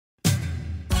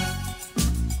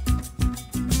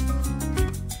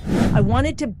I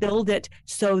wanted to build it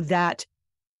so that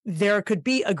there could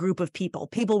be a group of people.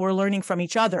 People were learning from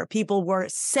each other. People were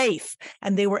safe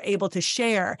and they were able to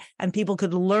share, and people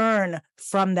could learn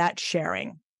from that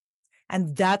sharing.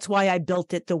 And that's why I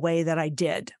built it the way that I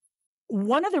did.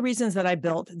 One of the reasons that I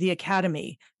built the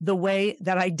Academy the way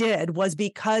that I did was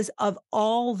because of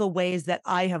all the ways that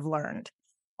I have learned,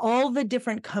 all the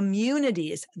different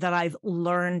communities that I've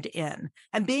learned in,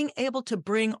 and being able to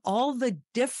bring all the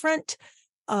different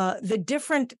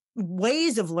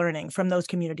ways of learning from those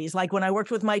communities. Like when I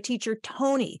worked with my teacher,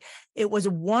 Tony, it was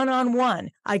one-on-one.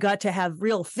 I got to have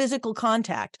real physical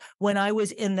contact. When I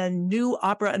was in the new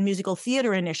opera and musical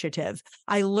theater initiative,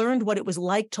 I learned what it was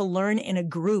like to learn in a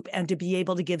group and to be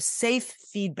able to give safe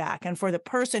feedback. And for the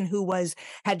person who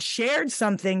had shared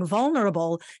something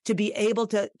vulnerable to be able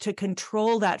to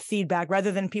control that feedback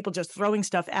rather than people just throwing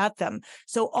stuff at them.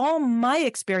 So all my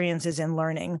experiences in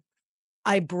learning,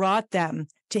 I brought them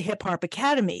to Hip Harp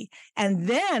Academy. And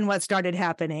then what started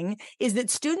happening is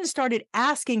that students started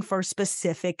asking for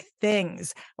specific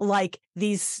things, like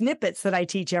these snippets that I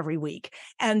teach every week.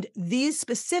 And these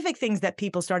specific things that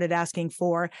people started asking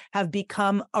for have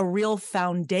become a real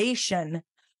foundation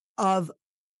of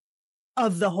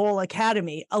the whole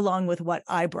academy, along with what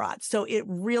I brought. So it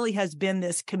really has been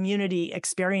this community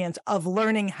experience of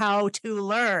learning how to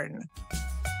learn.